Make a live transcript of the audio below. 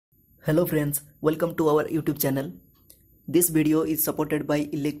Hello friends, welcome to our YouTube channel. This video is supported by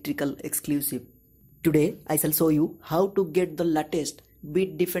Electrical Exclusive. Today I shall show you how to get the latest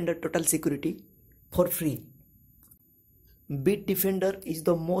Bitdefender Total security for free. Bitdefender is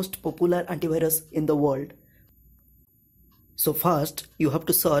the most popular antivirus in the world. So first you have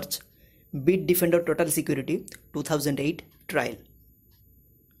to search Bitdefender Total Security 2008 trial.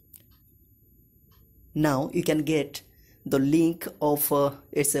 Now you can get the link of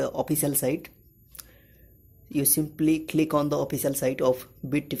its official site. You simply click on the official site of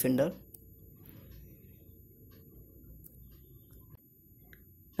Bitdefender,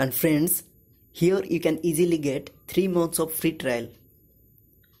 and friends, here you can easily get 3 months of free trial.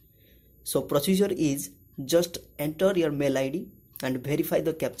 So procedure is just enter your mail ID and verify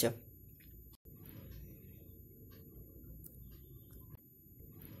the captcha.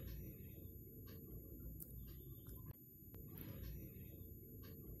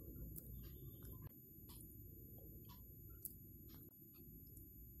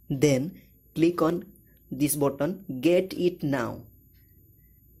 Then click on this button, get it now.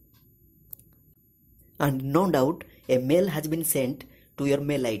 And no doubt a mail has been sent to your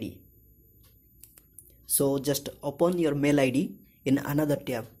mail ID. So just open your mail ID in another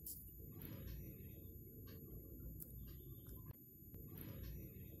tab.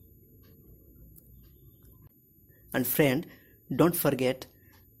 And friend, don't forget,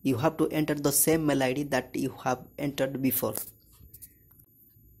 you have to enter the same mail ID that you have entered before.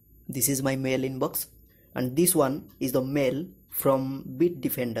 This is my mail inbox, and this one is the mail from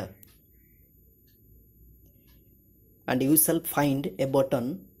Bitdefender. And you shall find a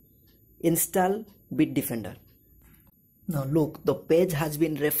button, install Bitdefender. Now look, the page has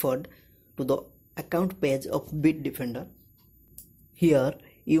been referred to the account page of Bitdefender. Here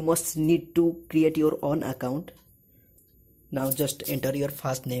you must need to create your own account. Now just enter your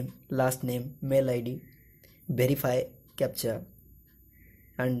first name, last name, mail ID, verify captcha,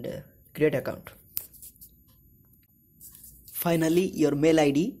 and create account. Finally, your mail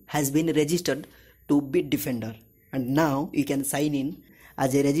ID has been registered to Bitdefender, and now you can sign in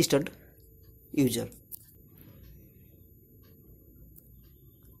as a registered user.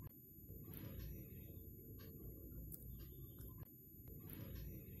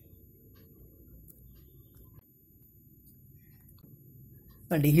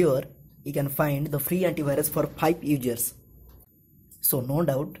 And here you can find the free antivirus for 5 users. So no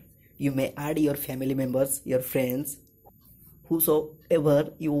doubt you may add your family members, your friends,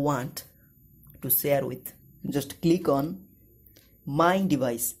 whosoever you want to share with. Just click on My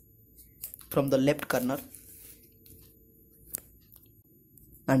Device from the left corner,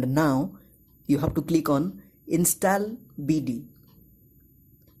 and now you have to click on Install BD.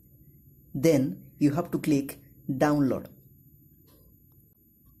 Then you have to click Download.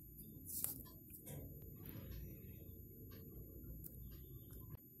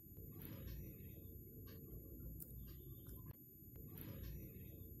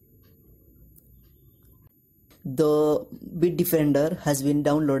 The Bitdefender has been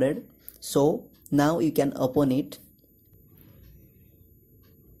downloaded, so now you can open it.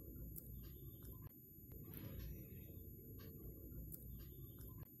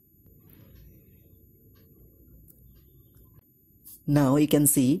 Now you can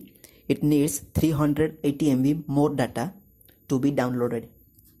see it needs 380 MB more data to be downloaded.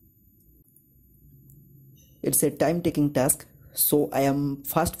 It's a time-taking task, so I am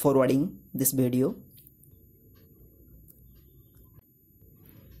fast forwarding this video.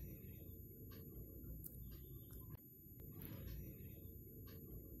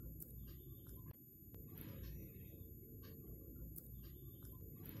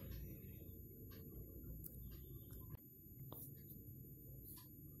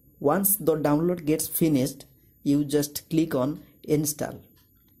 Once the download gets finished, you just click on install.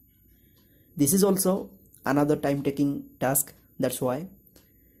 This is also another time-taking task, that's why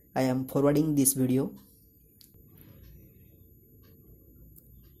I am forwarding this video.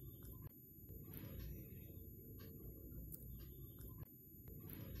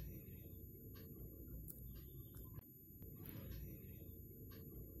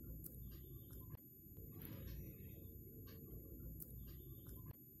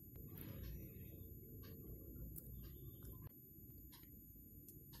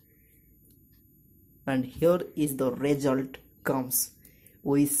 And here is the result comes.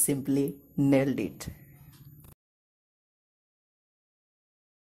 We simply nailed it.